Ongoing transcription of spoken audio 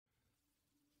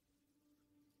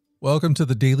Welcome to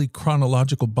the Daily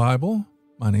Chronological Bible.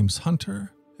 My name's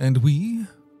Hunter, and we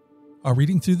are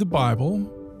reading through the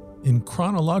Bible in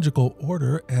chronological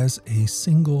order as a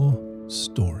single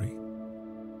story.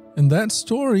 And that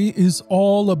story is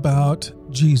all about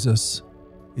Jesus.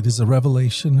 It is a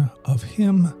revelation of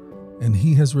Him, and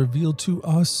He has revealed to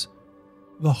us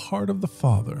the heart of the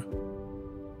Father.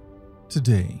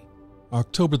 Today,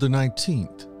 October the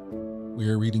 19th, we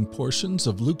are reading portions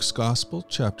of Luke's Gospel,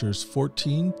 chapters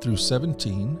 14 through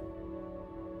 17,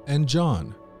 and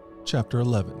John, chapter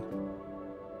 11.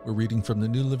 We're reading from the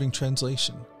New Living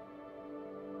Translation.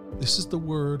 This is the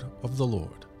word of the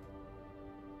Lord.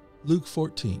 Luke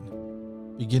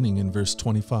 14, beginning in verse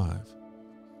 25.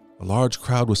 A large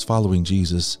crowd was following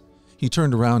Jesus. He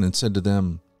turned around and said to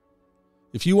them,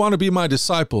 "If you want to be my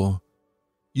disciple,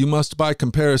 you must by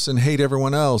comparison hate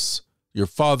everyone else. Your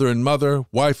father and mother,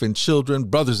 wife and children,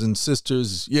 brothers and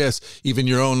sisters, yes, even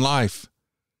your own life.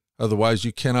 Otherwise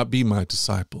you cannot be my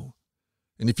disciple.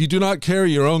 And if you do not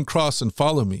carry your own cross and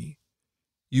follow me,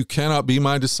 you cannot be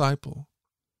my disciple.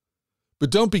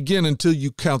 But don't begin until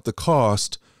you count the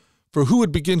cost, for who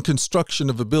would begin construction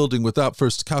of a building without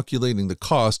first calculating the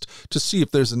cost to see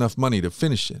if there's enough money to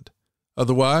finish it?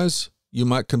 Otherwise, you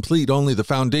might complete only the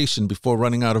foundation before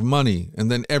running out of money,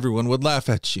 and then everyone would laugh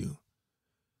at you.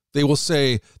 They will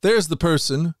say, 'There's the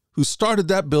person who started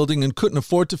that building and couldn't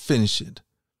afford to finish it.'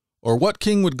 Or what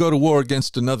king would go to war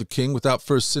against another king without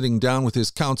first sitting down with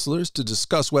his counselors to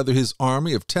discuss whether his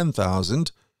army of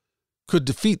 10,000 could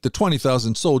defeat the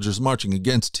 20,000 soldiers marching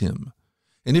against him?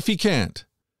 And if he can't,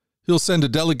 he'll send a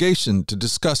delegation to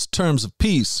discuss terms of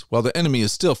peace while the enemy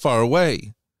is still far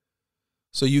away.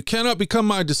 So you cannot become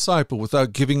my disciple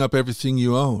without giving up everything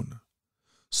you own.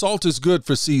 Salt is good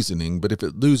for seasoning, but if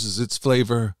it loses its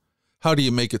flavor, how do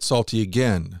you make it salty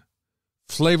again?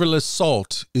 Flavorless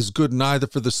salt is good neither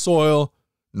for the soil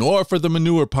nor for the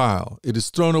manure pile. It is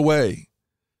thrown away.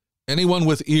 Anyone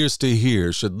with ears to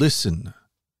hear should listen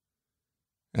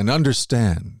and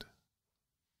understand."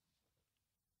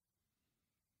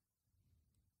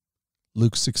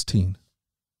 Luke 16.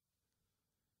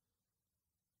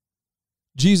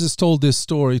 Jesus told this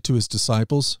story to his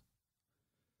disciples.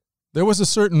 There was a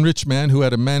certain rich man who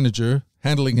had a manager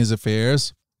handling his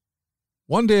affairs.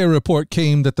 One day a report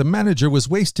came that the manager was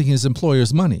wasting his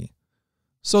employer's money.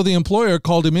 So the employer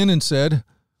called him in and said,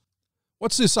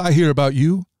 "What's this I hear about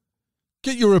you?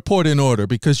 Get your report in order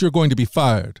because you're going to be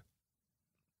fired."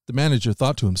 The manager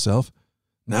thought to himself,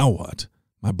 "Now what?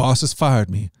 My boss has fired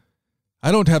me.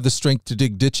 I don't have the strength to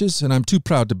dig ditches, and I'm too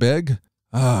proud to beg.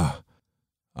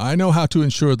 I know how to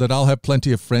ensure that I'll have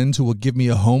plenty of friends who will give me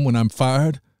a home when I'm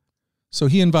fired." So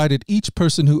he invited each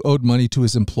person who owed money to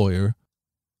his employer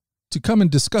to come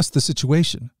and discuss the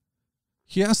situation.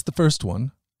 He asked the first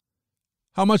one,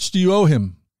 "How much do you owe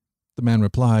him?" The man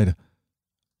replied,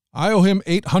 "I owe him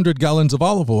 800 gallons of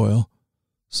olive oil."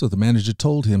 So the manager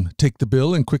told him, "Take the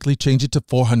bill and quickly change it to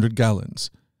 400 gallons.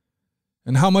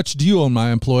 "And how much do you owe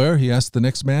my employer?" he asked the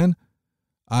next man.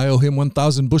 "I owe him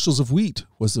 1,000 bushels of wheat,"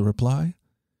 was the reply.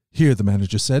 "Here," the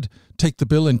manager said, "take the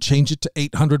bill and change it to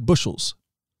 800 bushels.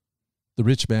 The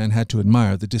rich man had to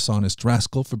admire the dishonest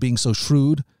rascal for being so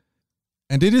shrewd.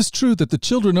 And it is true that the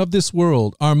children of this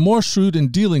world are more shrewd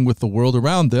in dealing with the world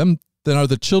around them than are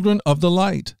the children of the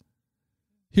light.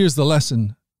 Here's the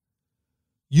lesson.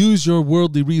 Use your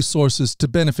worldly resources to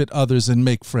benefit others and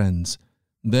make friends.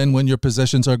 Then when your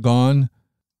possessions are gone,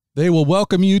 they will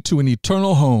welcome you to an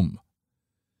eternal home.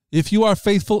 If you are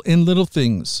faithful in little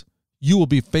things, you will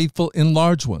be faithful in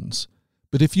large ones.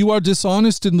 But if you are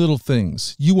dishonest in little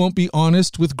things, you won't be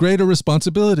honest with greater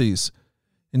responsibilities.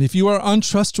 And if you are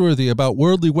untrustworthy about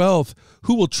worldly wealth,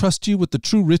 who will trust you with the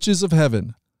true riches of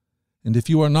heaven? And if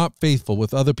you are not faithful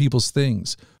with other people's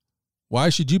things, why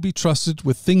should you be trusted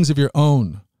with things of your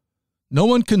own? No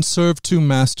one can serve two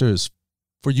masters,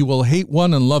 for you will hate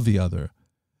one and love the other.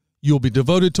 You will be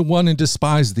devoted to one and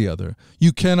despise the other.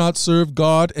 You cannot serve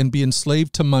God and be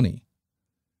enslaved to money."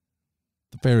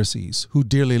 The Pharisees, who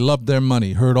dearly loved their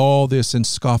money, heard all this and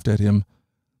scoffed at him.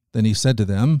 Then he said to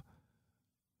them,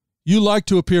 "You like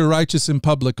to appear righteous in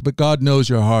public, but God knows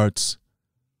your hearts.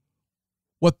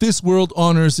 What this world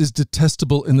honors is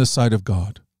detestable in the sight of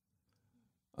God.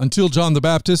 Until John the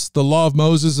Baptist, the law of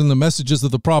Moses and the messages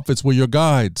of the prophets were your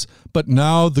guides. But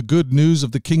now the good news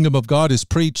of the kingdom of God is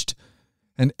preached,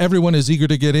 and everyone is eager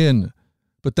to get in.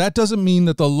 But that doesn't mean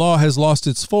that the law has lost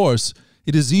its force.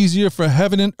 It is easier for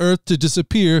heaven and earth to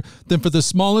disappear than for the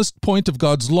smallest point of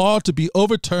God's law to be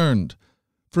overturned.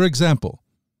 For example,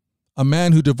 a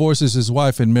man who divorces his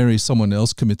wife and marries someone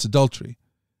else commits adultery.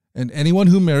 and anyone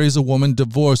who marries a woman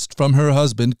divorced from her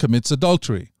husband commits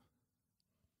adultery.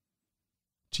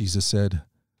 Jesus said,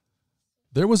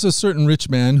 "There was a certain rich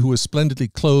man who was splendidly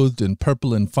clothed in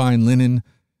purple and fine linen,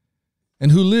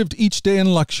 and who lived each day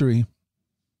in luxury.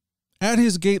 At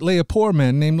his gate lay a poor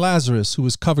man named Lazarus, who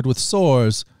was covered with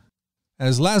sores.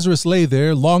 As Lazarus lay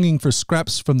there, longing for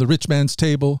scraps from the rich man's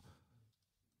table,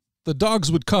 the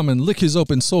dogs would come and lick his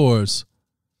open sores.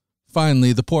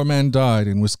 Finally, the poor man died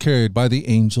and was carried by the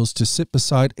angels to sit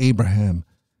beside Abraham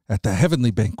at the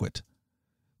heavenly banquet.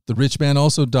 The rich man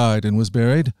also died and was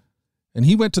buried, and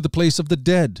he went to the place of the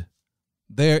dead.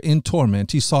 There in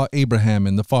torment he saw Abraham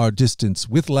in the far distance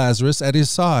with Lazarus at his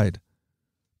side.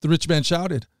 The rich man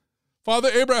shouted, 'Father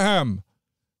Abraham,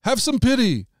 have some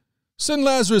pity. Send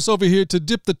Lazarus over here to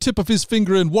dip the tip of his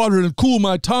finger in water and cool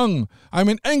my tongue. I'm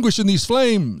in anguish in these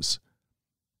flames.'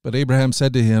 But Abraham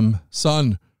said to him,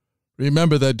 'Son,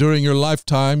 remember that during your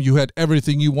lifetime you had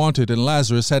everything you wanted and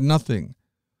Lazarus had nothing.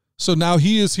 So now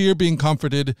he is here being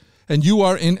comforted and you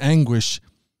are in anguish.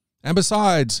 And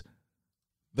besides,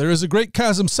 there is a great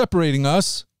chasm separating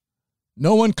us.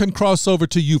 No one can cross over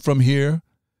to you from here,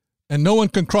 and no one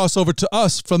can cross over to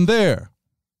us from there.'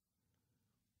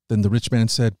 Then the rich man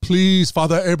said, 'Please,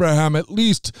 Father Abraham, at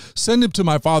least send him to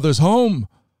my father's home.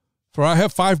 For I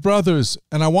have 5 brothers,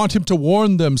 and I want him to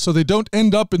warn them so they don't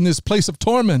end up in this place of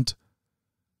torment.'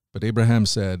 But Abraham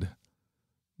said,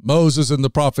 'Moses and the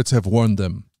prophets have warned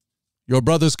them. Your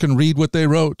brothers can read what they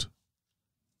wrote.'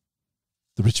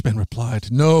 The rich man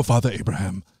replied, 'No, Father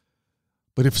Abraham,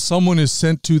 but if someone is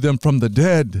sent to them from the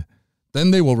dead,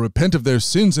 then they will repent of their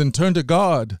sins and turn to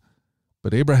God.'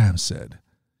 But Abraham said,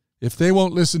 'If they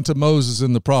won't listen to Moses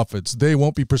and the prophets, they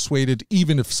won't be persuaded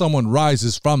even if someone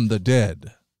rises from the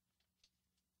dead.'"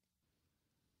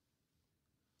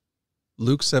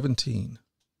 Luke 17.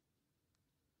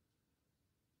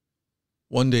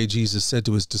 One day Jesus said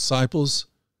to his disciples,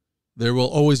 "There will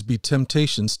always be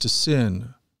temptations to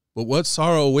sin, but what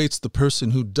sorrow awaits the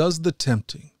person who does the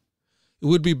tempting? It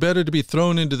would be better to be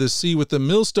thrown into the sea with a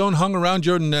millstone hung around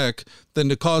your neck than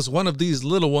to cause one of these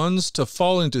little ones to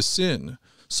fall into sin.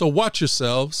 So watch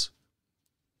yourselves.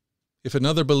 If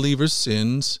another believer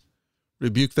sins,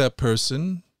 rebuke that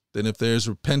person. Then if there is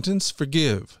repentance,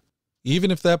 forgive.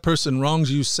 Even if that person wrongs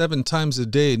you 7 times a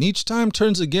day and each time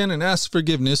turns again and asks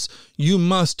forgiveness, you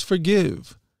must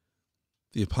forgive."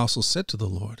 The apostles said to the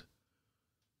Lord,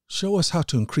 "Show us how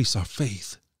to increase our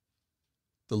faith."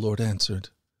 The Lord answered,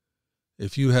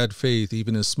 "If you had faith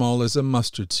even as small as a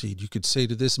mustard seed, you could say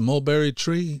to this mulberry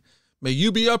tree, 'May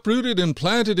you be uprooted and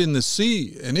planted in the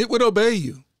sea,' and it would obey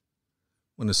you.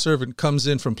 When a servant comes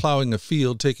in from plowing a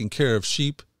field taking care of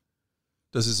sheep,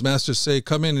 does his master say,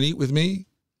 'Come in and eat with me'?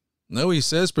 No, he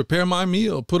says, 'Prepare my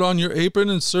meal, put on your apron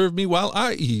and serve me while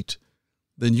I eat.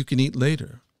 Then you can eat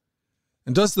later.'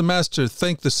 And does the master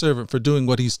thank the servant for doing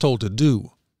what he's told to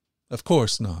do? Of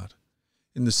course not.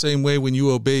 In the same way, when you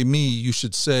obey me, you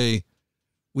should say,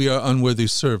 'We are unworthy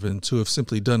servants who have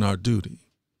simply done our duty.'"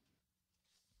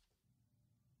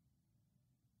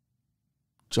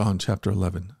 John chapter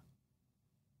 11.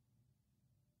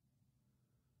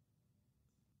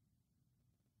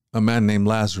 A man named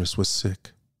Lazarus was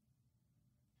sick.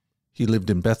 He lived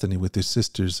in Bethany with his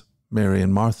sisters, Mary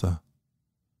and Martha.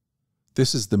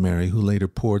 This is the Mary who later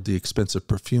poured the expensive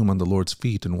perfume on the Lord's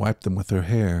feet and wiped them with her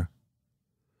hair.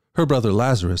 Her brother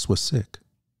Lazarus was sick.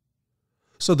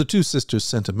 So the 2 sisters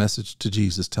sent a message to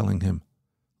Jesus telling him,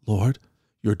 "Lord,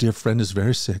 your dear friend is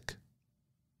very sick."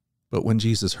 But when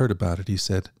Jesus heard about it, he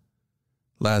said,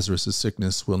 "Lazarus'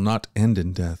 sickness will not end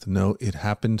in death. No, it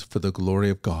happened for the glory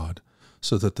of God,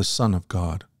 so that the Son of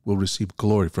God will receive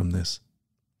glory from this."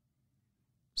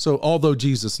 So although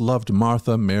Jesus loved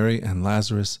Martha, Mary, and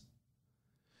Lazarus,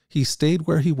 he stayed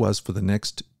where he was for the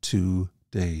next 2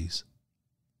 days.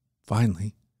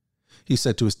 Finally, he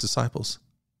said to his disciples,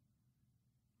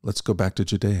 "Let's go back to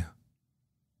Judea."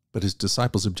 But his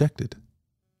disciples objected.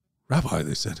 "Rabbi,"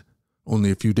 they said, "only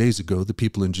a few days ago the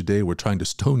people in Judea were trying to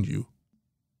stone you.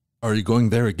 Are you going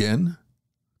there again?"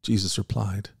 Jesus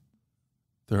replied,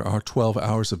 "There are 12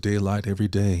 hours of daylight every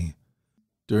day.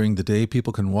 During the day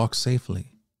people can walk safely.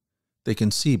 They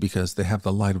can see because they have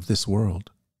the light of this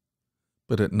world.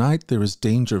 But at night there is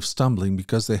danger of stumbling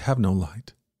because they have no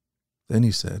light." Then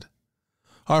he said,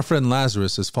 "Our friend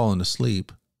Lazarus has fallen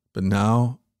asleep, but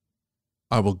now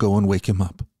I will go and wake him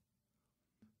up."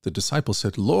 The disciples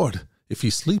said, "Lord, if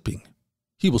he's sleeping,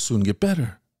 he will soon get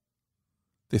better."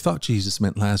 They thought Jesus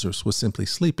meant Lazarus was simply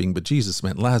sleeping, but Jesus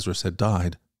meant Lazarus had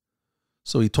died.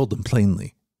 So he told them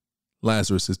plainly,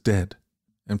 "Lazarus is dead,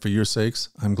 and for your sakes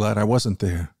I'm glad I wasn't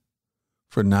there.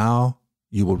 For now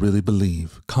you will really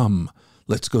believe. Come,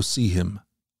 let's go see him."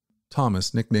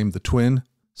 Thomas, nicknamed the twin,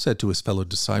 said to his fellow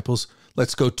disciples,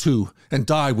 let's go too and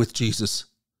die with Jesus."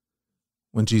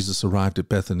 When Jesus arrived at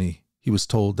Bethany, he was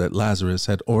told that Lazarus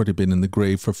had already been in the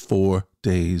grave for 4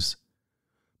 days.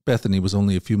 Bethany was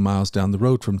only a few miles down the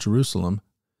road from Jerusalem,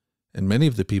 and many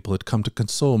of the people had come to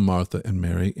console Martha and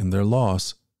Mary in their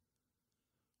loss.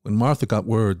 When Martha got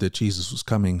word that Jesus was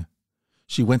coming,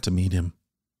 she went to meet him,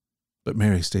 but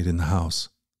Mary stayed in the house.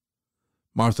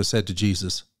 Martha said to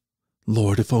Jesus,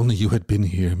 "Lord, if only you had been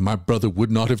here, my brother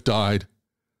would not have died.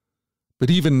 But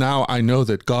even now I know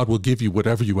that God will give you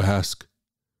whatever you ask."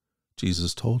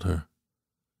 Jesus told her,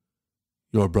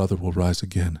 "Your brother will rise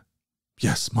again."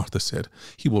 "Yes," Martha said,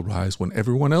 "he will rise when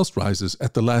everyone else rises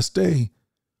at the last day."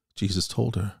 Jesus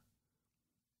told her,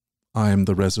 "I am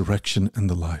the resurrection and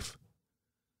the life.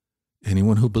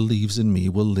 Anyone who believes in me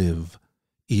will live,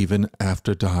 even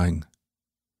after dying.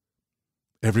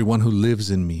 Everyone who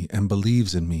lives in me and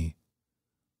believes in me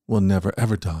will never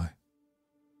ever die."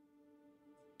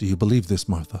 "Do you believe this,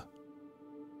 Martha?"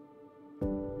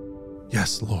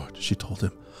 "Yes, Lord," she told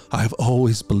him. "I have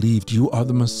always believed you are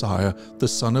the Messiah, the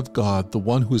Son of God, the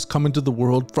one who has come into the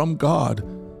world from God."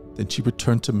 Then she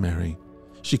returned to Mary.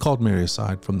 She called Mary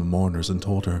aside from the mourners and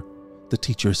told her, "The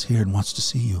teacher is here and wants to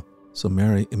see you." So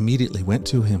Mary immediately went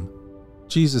to him.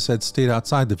 Jesus had stayed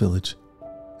outside the village,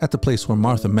 at the place where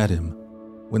Martha met him.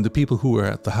 When the people who were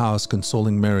at the house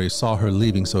consoling Mary saw her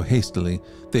leaving so hastily,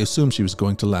 they assumed she was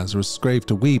going to Lazarus' grave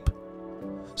to weep.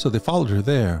 So they followed her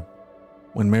there.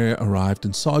 When Mary arrived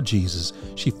and saw Jesus,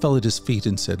 she fell at his feet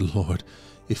and said, "Lord,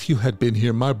 if you had been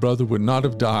here, my brother would not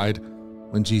have died."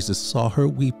 When Jesus saw her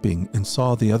weeping and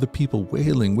saw the other people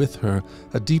wailing with her,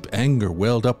 a deep anger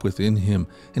welled up within him,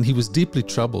 and he was deeply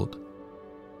troubled.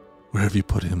 "Where have you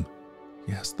put him?"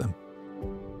 he asked them.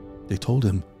 They told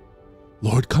him,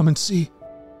 "Lord, come and see."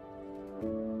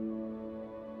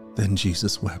 Then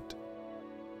Jesus wept.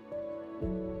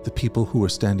 The people who were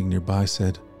standing nearby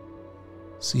said,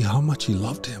 "See how much he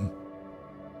loved him."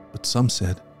 But some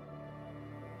said,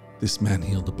 "This man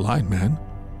healed a blind man.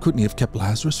 Couldn't he have kept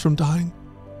Lazarus from dying?"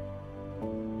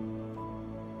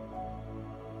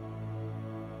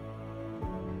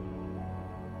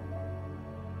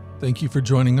 Thank you for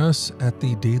joining us at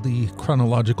the Daily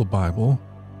Chronological Bible.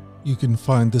 You can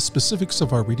find the specifics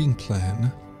of our reading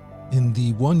plan in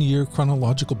the 1-year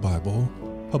Chronological Bible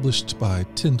published by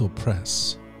Tyndale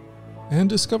Press. And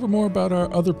discover more about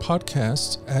our other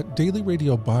podcasts at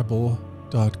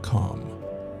dailyradiobible.com,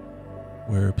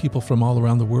 where people from all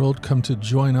around the world come to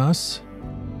join us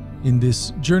in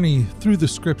this journey through the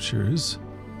Scriptures,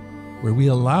 where we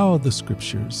allow the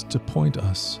Scriptures to point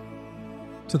us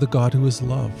to the God who is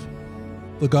love,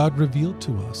 the God revealed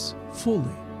to us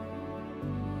fully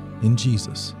in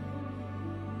Jesus.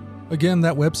 Again,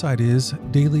 that website is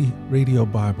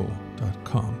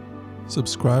dailyradiobible.com.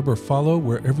 Subscribe or follow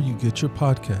wherever you get your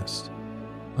podcast.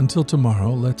 Until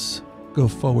tomorrow, let's go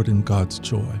forward in God's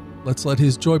joy. Let's let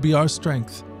His joy be our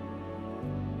strength.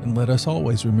 And let us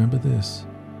always remember this,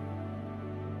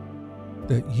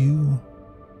 that you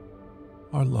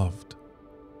are loved.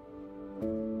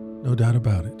 No doubt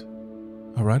about it.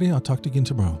 Alrighty, I'll talk to you again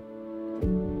tomorrow.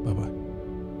 Bye.